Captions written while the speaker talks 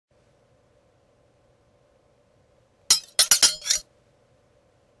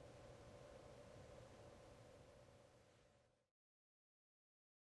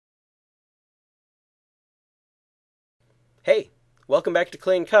Hey, welcome back to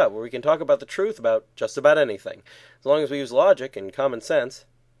Clean Cut, where we can talk about the truth about just about anything, as long as we use logic and common sense.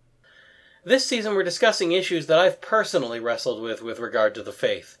 This season we're discussing issues that I've personally wrestled with regard to the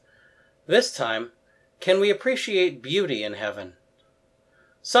faith. This time, can we appreciate beauty in heaven?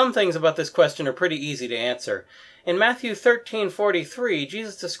 Some things about this question are pretty easy to answer. In Matthew 13:43,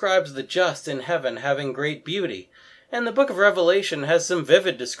 Jesus describes the just in heaven having great beauty, and the book of Revelation has some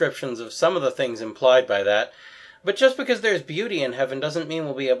vivid descriptions of some of the things implied by that. But just because there's beauty in heaven doesn't mean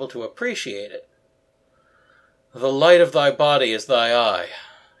we'll be able to appreciate it. The light of thy body is thy eye.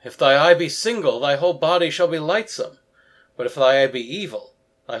 If thy eye be single, thy whole body shall be lightsome. But if thy eye be evil,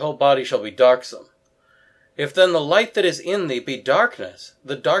 thy whole body shall be darksome. If then the light that is in thee be darkness,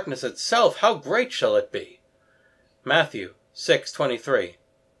 the darkness itself, how great shall it be? Matthew 6:23.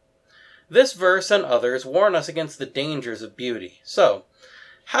 This verse and others warn us against the dangers of beauty. So,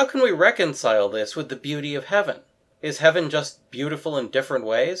 how can we reconcile this with the beauty of heaven? Is heaven just beautiful in different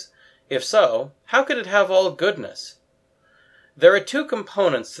ways? If so, how could it have all goodness? There are two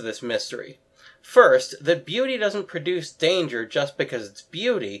components to this mystery. First, that beauty doesn't produce danger just because it's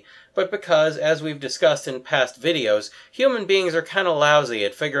beauty, but because, as we've discussed in past videos, human beings are kind of lousy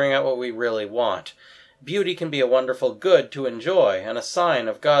at figuring out what we really want. Beauty can be a wonderful good to enjoy and a sign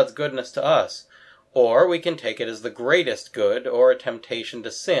of God's goodness to us. Or we can take it as the greatest good or a temptation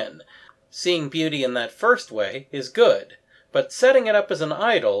to sin. Seeing beauty in that first way is good, but setting it up as an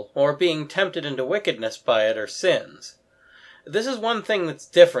idol or being tempted into wickedness by it are sins. This is one thing that's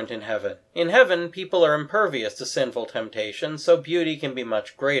different in heaven. In heaven, people are impervious to sinful temptation, so beauty can be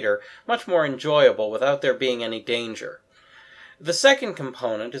much greater, much more enjoyable without there being any danger. The second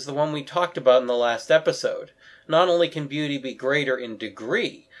component is the one we talked about in the last episode. Not only can beauty be greater in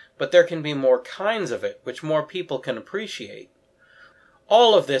degree, but there can be more kinds of it, which more people can appreciate.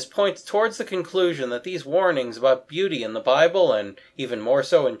 All of this points towards the conclusion that these warnings about beauty in the Bible, and even more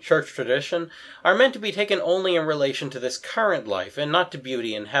so in church tradition, are meant to be taken only in relation to this current life, and not to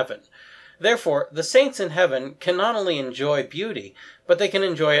beauty in heaven. Therefore, the saints in heaven can not only enjoy beauty, but they can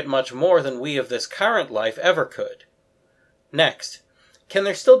enjoy it much more than we of this current life ever could. Next, can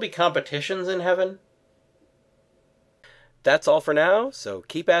there still be competitions in heaven? That's all for now, so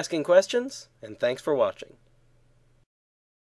keep asking questions, and thanks for watching.